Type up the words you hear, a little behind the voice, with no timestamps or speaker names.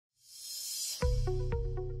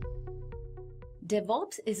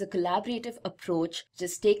DevOps is a collaborative approach which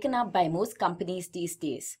is taken up by most companies these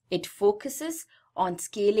days. It focuses on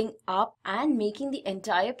scaling up and making the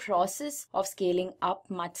entire process of scaling up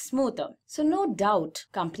much smoother. So no doubt,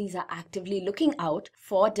 companies are actively looking out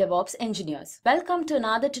for DevOps engineers. Welcome to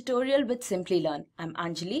another tutorial with Simplilearn. I'm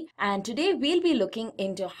Anjali, and today we'll be looking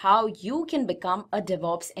into how you can become a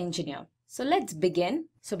DevOps engineer. So let's begin.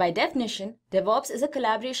 So by definition, DevOps is a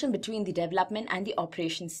collaboration between the development and the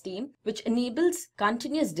operations team, which enables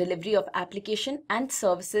continuous delivery of application and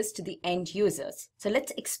services to the end users. So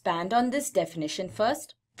let's expand on this definition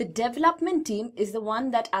first. The development team is the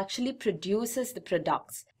one that actually produces the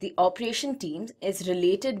products. The operation team is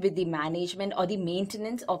related with the management or the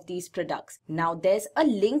maintenance of these products. Now there's a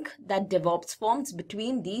link that DevOps forms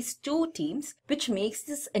between these two teams, which makes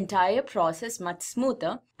this entire process much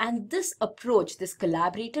smoother. And this approach, this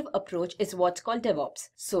collaborative approach, is what's called DevOps.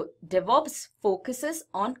 So DevOps focuses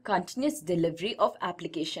on continuous delivery of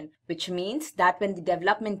application, which means that when the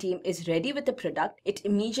development team is ready with the product, it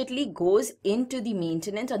immediately goes into the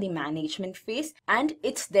maintenance or the management phase, and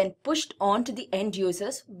it's then pushed on to the end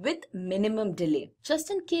users with minimum delay. Just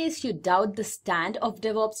in case you doubt the stand of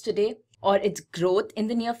DevOps today or its growth in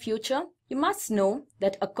the near future, you must know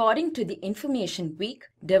that according to the Information Week,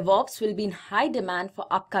 DevOps will be in high demand for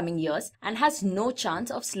upcoming years and has no chance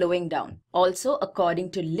of slowing down. Also,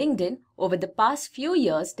 according to LinkedIn, over the past few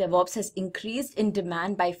years, DevOps has increased in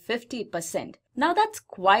demand by 50%. Now that's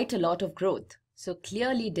quite a lot of growth. So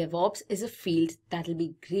clearly DevOps is a field that will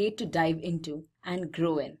be great to dive into and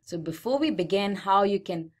grow in. So before we begin how you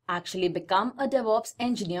can actually become a DevOps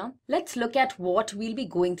engineer, let's look at what we'll be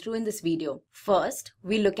going through in this video. First,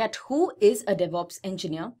 we look at who is a DevOps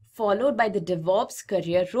engineer, followed by the DevOps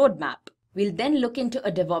career roadmap. We'll then look into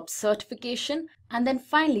a DevOps certification, and then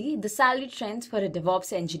finally the salary trends for a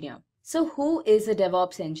DevOps engineer. So who is a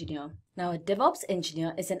DevOps engineer? Now, a DevOps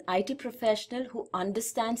engineer is an IT professional who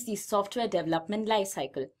understands the software development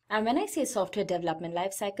lifecycle. And when I say software development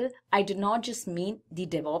lifecycle, I do not just mean the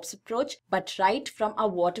DevOps approach, but right from our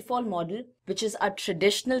waterfall model, which is our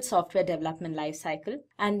traditional software development lifecycle.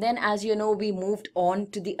 And then, as you know, we moved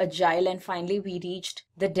on to the agile, and finally we reached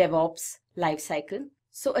the DevOps lifecycle.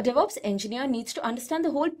 So a DevOps engineer needs to understand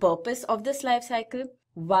the whole purpose of this lifecycle,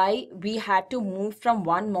 why we had to move from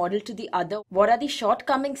one model to the other, what are the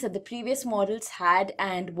shortcomings that the previous models had,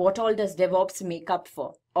 and what all does DevOps make up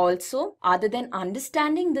for. Also, other than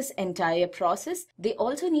understanding this entire process, they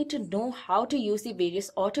also need to know how to use the various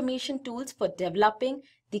automation tools for developing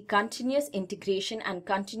the continuous integration and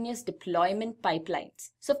continuous deployment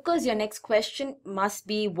pipelines. So of course, your next question must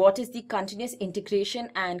be, what is the continuous integration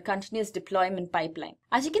and continuous deployment pipeline?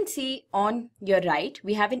 As you can see on your right,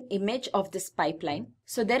 we have an image of this pipeline.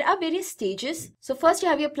 So there are various stages. So first you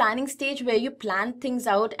have your planning stage where you plan things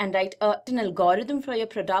out and write an algorithm for your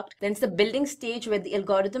product. Then it's the building stage where the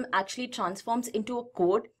algorithm actually transforms into a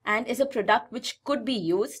code and is a product which could be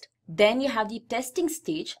used. Then you have the testing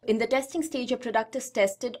stage. In the testing stage, your product is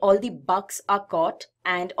tested, all the bugs are caught,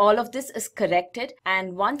 and all of this is corrected.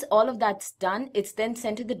 And once all of that's done, it's then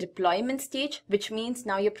sent to the deployment stage, which means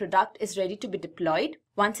now your product is ready to be deployed.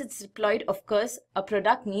 Once it's deployed, of course, a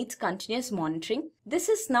product needs continuous monitoring. This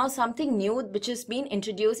is now something new which has been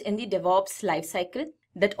introduced in the DevOps lifecycle,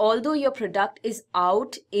 that although your product is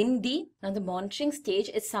out in the monitoring stage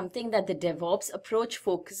is something that the DevOps approach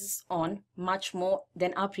focuses on much more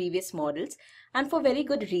than our previous models, and for very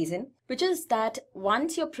good reason, which is that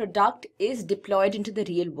once your product is deployed into the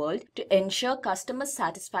real world, to ensure customer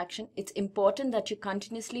satisfaction, it's important that you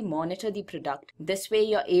continuously monitor the product. This way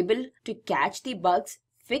you're able to catch the bugs,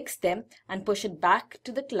 fix them, and push it back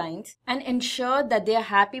to the clients and ensure that they are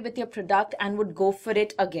happy with your product and would go for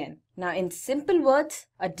it again. Now, in simple words,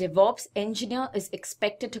 a DevOps engineer is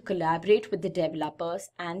expected to collaborate with the developers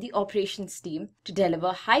and the operations team to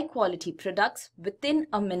deliver high quality products within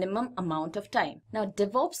a minimum amount of time. Now,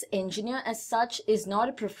 DevOps engineer as such is not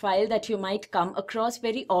a profile that you might come across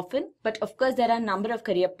very often, but of course there are a number of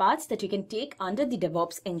career paths that you can take under the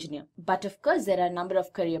DevOps engineer. But of course there are a number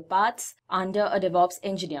of career paths under a DevOps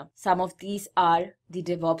engineer. Some of these are the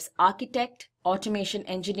DevOps architect, automation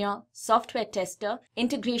engineer, software tester,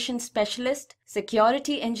 integration specialist,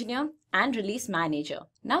 security engineer, and release manager.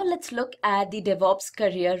 Now let's look at the DevOps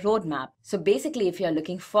career roadmap. So basically, if you're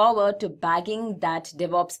looking forward to bagging that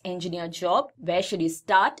DevOps engineer job, where should you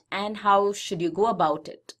start and how should you go about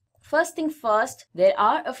it? First thing first, there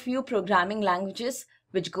are a few programming languages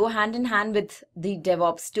which go hand in hand with the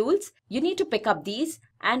DevOps tools. You need to pick up these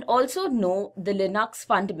and also know the Linux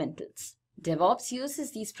fundamentals. DevOps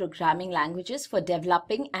uses these programming languages for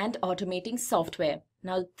developing and automating software.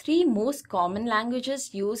 Now, three most common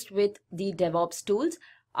languages used with the DevOps tools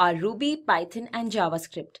are Ruby, Python, and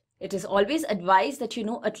JavaScript. It is always advised that you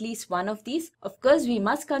know at least one of these. Of course, we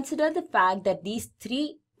must consider the fact that these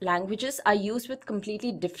three languages are used with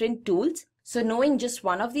completely different tools. So knowing just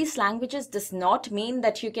one of these languages does not mean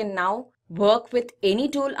that you can now work with any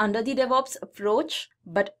tool under the DevOps approach,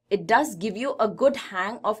 but it does give you a good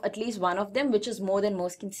hang of at least one of them, which is more than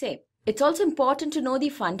most can say. It's also important to know the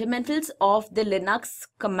fundamentals of the Linux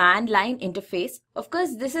command line interface. Of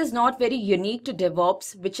course, this is not very unique to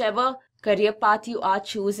DevOps. Whichever career path you are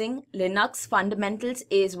choosing, Linux fundamentals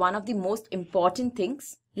is one of the most important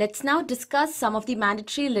things. Let's now discuss some of the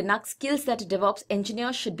mandatory Linux skills that a DevOps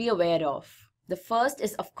engineer should be aware of. The first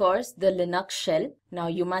is, of course, the Linux shell. Now,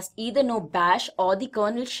 you must either know Bash or the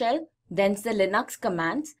kernel shell. Then the Linux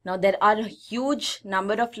commands. Now, there are a huge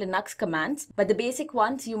number of Linux commands, but the basic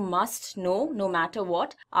ones you must know no matter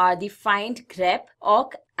what are the find, grep,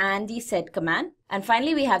 awk, and the set command. And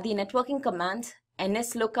finally, we have the networking commands,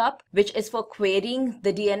 nslookup, which is for querying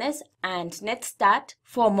the DNS, and netstat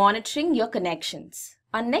for monitoring your connections.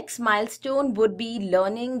 Our next milestone would be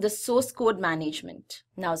learning the source code management.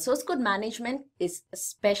 Now, source code management is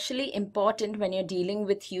especially important when you're dealing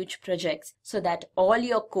with huge projects, so that all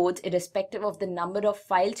your codes, irrespective of the number of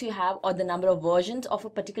files you have or the number of versions of a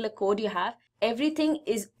particular code you have, everything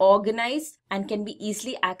is organized and can be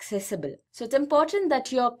easily accessible. So it's important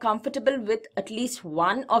that you're comfortable with at least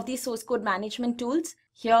one of these source code management tools.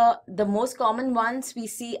 Here, the most common ones we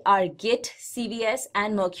see are Git, CVS,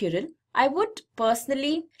 and Mercurial. I would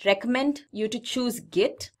personally recommend you to choose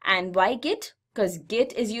Git. And why Git? Because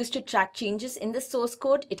Git is used to track changes in the source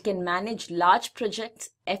code. It can manage large projects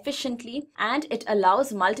efficiently, and it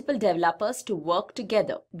allows multiple developers to work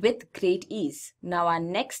together with great ease. Now, our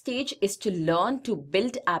next stage is to learn to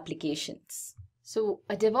build applications. So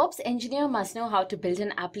a DevOps engineer must know how to build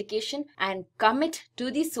an application and commit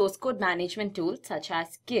to the source code management tools such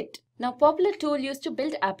as Git. Now, popular tool used to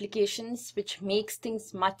build applications, which makes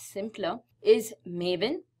things much simpler, is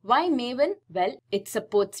Maven. Why Maven? Well, it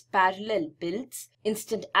supports parallel builds,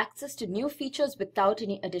 instant access to new features without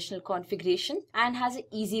any additional configuration, and has an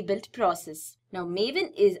easy build process. Now,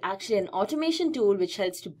 Maven is actually an automation tool which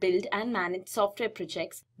helps to build and manage software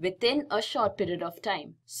projects within a short period of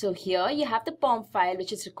time. So here you have the POM file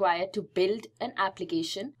which is required to build an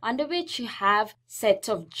application, under which you have sets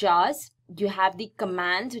of jars. You have the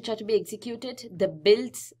commands which are to be executed, the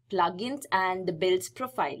builds, plugins, and the builds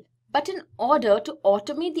profile. But in order to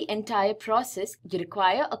automate the entire process, you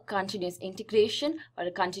require a continuous integration or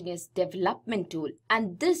a continuous development tool.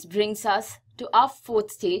 And this brings us to our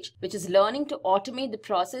fourth stage, which is learning to automate the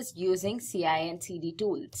process using CI and CD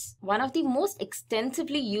tools. One of the most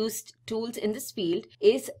extensively used tools in this field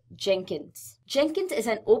is Jenkins. Jenkins is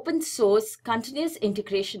an open source continuous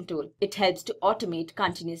integration tool. It helps to automate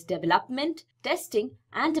continuous development, testing,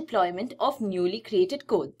 and deployment of newly created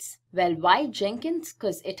codes. Well, why Jenkins?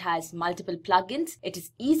 Because it has multiple plugins, it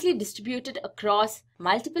is easily distributed across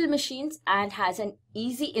multiple machines, and has an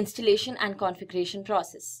easy installation and configuration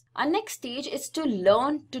process. Our next stage is to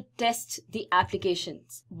learn to test the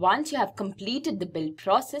applications. Once you have completed the build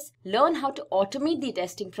process, learn how to automate the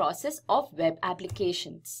testing process of web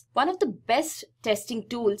applications. One of the best testing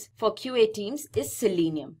tools for QA teams is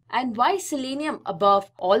Selenium. And why Selenium above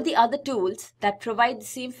all the other tools that provide the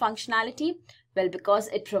same functionality? Well, because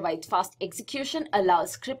it provides fast execution,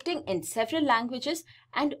 allows scripting in several languages,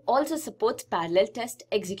 and also supports parallel test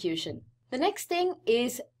execution. The next thing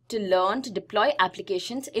is to learn to deploy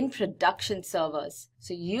applications in production servers.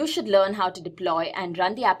 So you should learn how to deploy and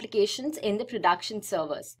run the applications in the production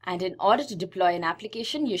servers. And in order to deploy an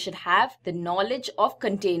application, you should have the knowledge of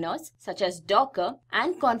containers such as Docker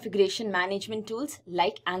and configuration management tools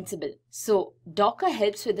like Ansible. So Docker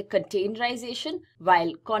helps with the containerization,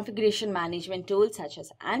 while configuration management tools such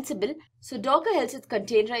as Ansible. So Docker helps with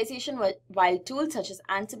containerization, while tools such as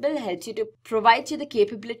Ansible helps you to provide you the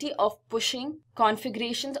capability of pushing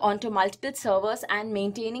configurations onto multiple servers and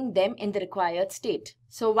maintaining them in the required state.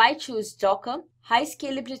 So why choose Docker? High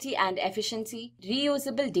scalability and efficiency,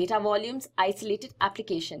 reusable data volumes, isolated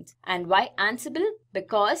applications. And why Ansible?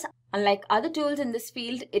 Because unlike other tools in this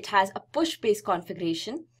field, it has a push-based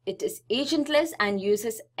configuration. It is agentless and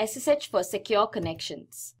uses SSH for secure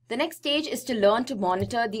connections. The next stage is to learn to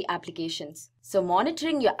monitor the applications. So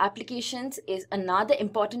monitoring your applications is another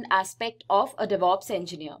important aspect of a DevOps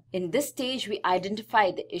engineer. In this stage, we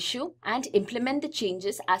identify the issue and implement the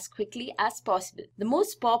changes as quickly as possible. The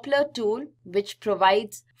most popular tool which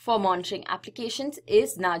provides for monitoring applications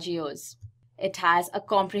is Nagios. It has a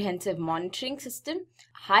comprehensive monitoring system,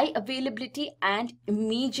 high availability, and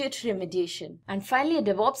immediate remediation. And finally, a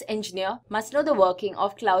DevOps engineer must know the working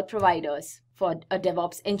of cloud providers. For a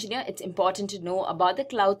DevOps engineer, it's important to know about the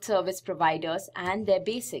cloud service providers and their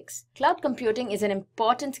basics. Cloud computing is an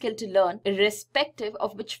important skill to learn, irrespective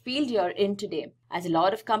of which field you're in today, as a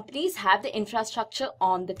lot of companies have the infrastructure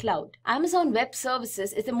on the cloud. Amazon Web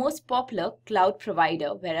Services is the most popular cloud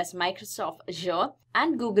provider, whereas Microsoft Azure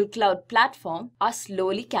and Google Cloud Platform are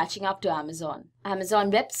slowly catching up to Amazon.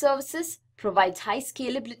 Amazon Web Services provides high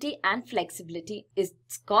scalability and flexibility, is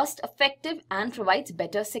cost-effective, and provides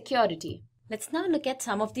better security. Let's now look at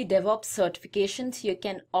some of the DevOps certifications you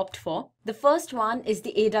can opt for. The first one is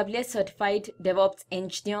the AWS Certified DevOps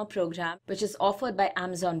Engineer program, which is offered by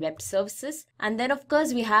Amazon Web Services. And then, of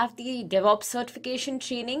course, we have the DevOps certification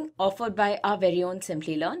training offered by our very own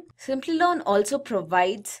Simplilearn. Simplilearn also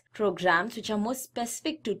provides programs which are more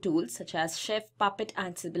specific to tools such as Chef, Puppet,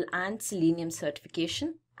 Ansible, and Selenium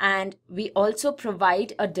certification. And we also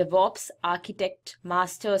provide a DevOps Architect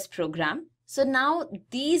Master's program. So now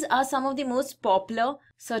these are some of the most popular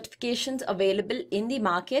certifications available in the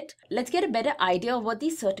market. Let's get a better idea of what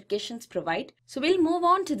these certifications provide. So we'll move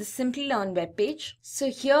on to the Simplilearn webpage.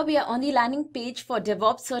 So here we are on the landing page for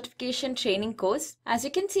DevOps certification training course. As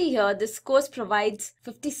you can see here, this course provides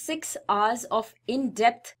 56 hours of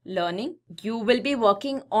in-depth learning. You will be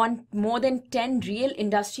working on more than 10 real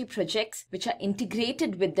industry projects which are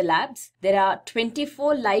integrated with the labs. There are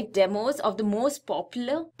 24 live demos of the most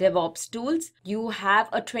popular DevOps tools. You have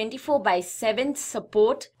a 24/7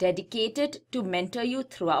 support dedicated to mentor you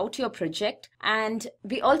throughout your project. And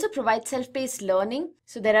we also provide self-paced learning.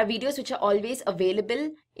 So there are videos which are always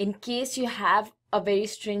available in case you have a very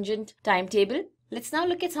stringent timetable. Let's now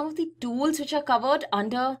look at some of the tools which are covered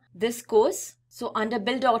under this course. So under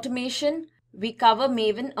build automation, we cover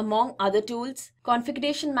Maven among other tools.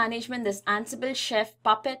 Configuration management, there's Ansible, Chef,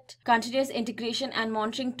 Puppet. Continuous integration and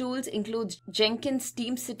monitoring tools includes Jenkins,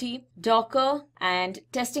 TeamCity, Docker, and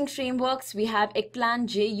testing frameworks. We have Eggplant,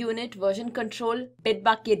 JUnit, version control,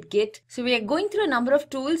 Bitbucket, Git. So we are going through a number of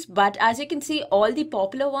tools, but as you can see, all the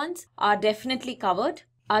popular ones are definitely covered.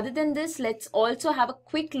 Other than this, let's also have a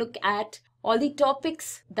quick look at all the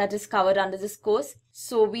topics that is covered under this course.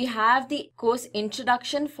 So we have the course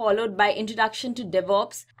introduction followed by introduction to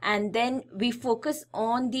DevOps, and then we focus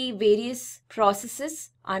on the various processes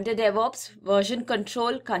under DevOps: version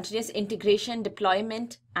control, continuous integration,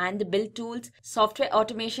 deployment, and the build tools, software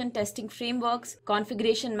automation, testing frameworks,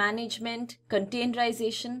 configuration management,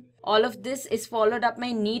 containerization. All of this is followed up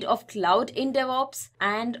by need of cloud in DevOps,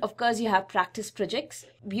 and of course you have practice projects.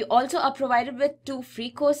 We also are provided with 2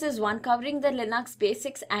 free courses, one covering the Linux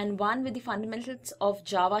basics and one with the fundamentals of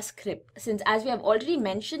JavaScript. Since, as we have already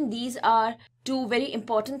mentioned, these are 2 very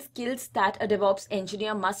important skills that a DevOps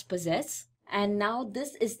engineer must possess. And now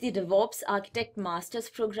this is the DevOps Architect Master's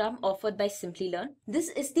program offered by Simplilearn. This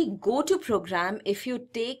is the go-to program if you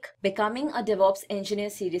take becoming a DevOps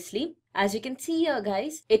engineer seriously. As you can see here,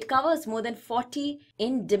 guys, it covers more than 40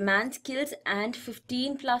 in-demand skills and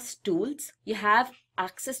 15+ tools. You have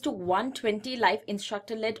access to 120 live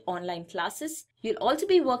instructor-led online classes. You'll also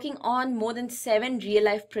be working on more than 7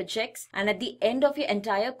 real-life projects, and at the end of your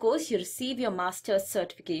entire course, you receive your master's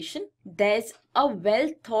certification. There's a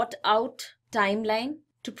well-thought-out timeline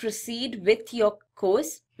to proceed with your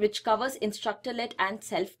course, which covers instructor-led and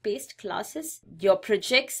self-paced classes, your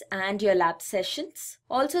projects, and your lab sessions.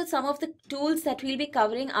 Also, some of the tools that we'll be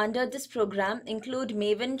covering under this program include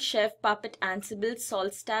Maven, Chef, Puppet, Ansible,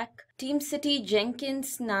 SaltStack, TeamCity,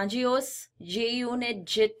 Jenkins, Nagios, JUnit,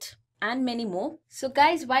 JIT, and many more. So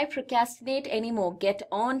guys, why procrastinate anymore? Get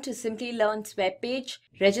on to Simplilearn's webpage,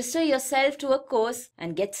 register yourself to a course,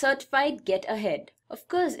 and get certified, get ahead. Of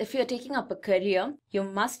course, if you're taking up a career, you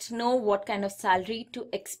must know what kind of salary to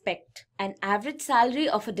expect. An average salary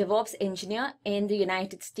of a DevOps engineer in the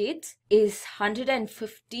United States is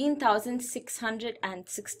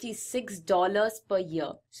 $115,666 per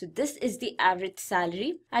year. So this is the average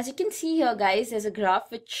salary. As you can see here, guys, there's a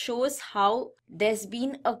graph which shows how there's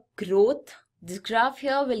been a growth. This graph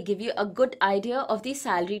here will give you a good idea of the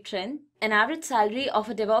salary trend. An average salary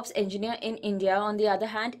of a DevOps engineer in India, on the other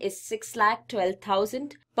hand, is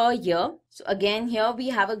 6,12,000 per year. So again, here we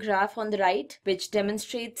have a graph on the right which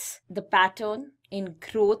demonstrates the pattern in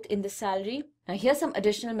growth in the salary. Now here's some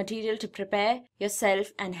additional material to prepare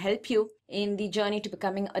yourself and help you in the journey to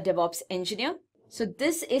becoming a DevOps engineer. So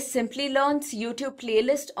this is Simplilearn's YouTube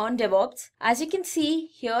playlist on DevOps. As you can see,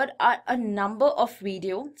 here are a number of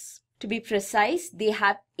videos To be precise, they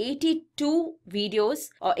have 82 videos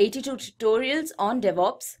or 82 tutorials on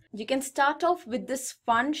DevOps. You can start off with this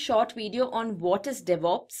fun short video on what is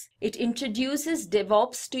DevOps. It introduces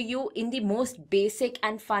DevOps to you in the most basic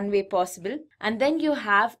and fun way possible. And then you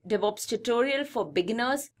have DevOps tutorial for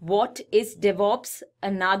beginners. What is DevOps?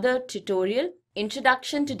 Another tutorial.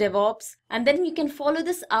 Introduction to DevOps. And then you can follow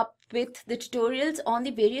this up with the tutorials on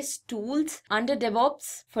the various tools under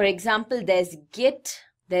DevOps. For example, there's Git,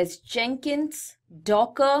 there's Jenkins,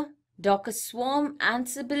 Docker, Docker Swarm,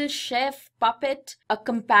 Ansible, Chef, Puppet, a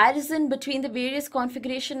comparison between the various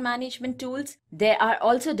configuration management tools. There are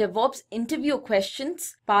also DevOps interview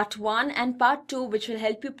questions, part 1 and part 2, which will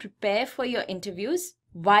help you prepare for your interviews.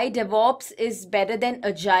 Why DevOps is better than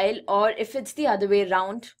Agile, or if it's the other way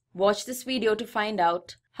around. Watch this video to find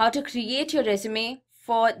out. How to create your resume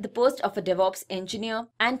for the post of a DevOps engineer,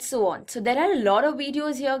 and so on. So there are a lot of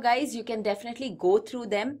videos here, guys. You can definitely go through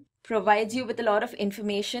them. Provides you with a lot of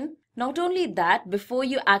information. Not only that, before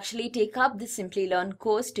you actually take up the Simplilearn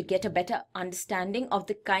course to get a better understanding of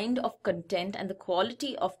the kind of content and the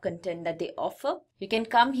quality of content that they offer, you can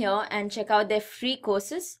come here and check out their free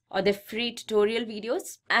courses or their free tutorial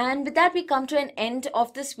videos. And with that, we come to an end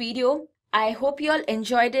of this video. I hope you all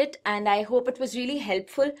enjoyed it, and I hope it was really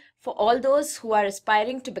helpful for all those who are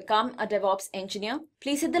aspiring to become a DevOps engineer.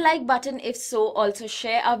 Please hit the like button if so. Also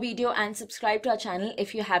share our video and subscribe to our channel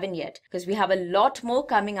if you haven't yet, because we have a lot more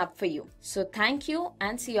coming up for you. So thank you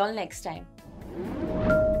and see you all next time.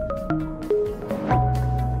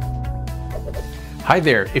 Hi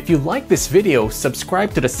there, if you like this video,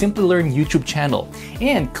 subscribe to the Simplilearn YouTube channel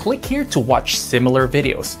and click here to watch similar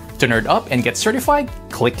videos. To nerd up and get certified,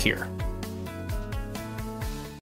 click here.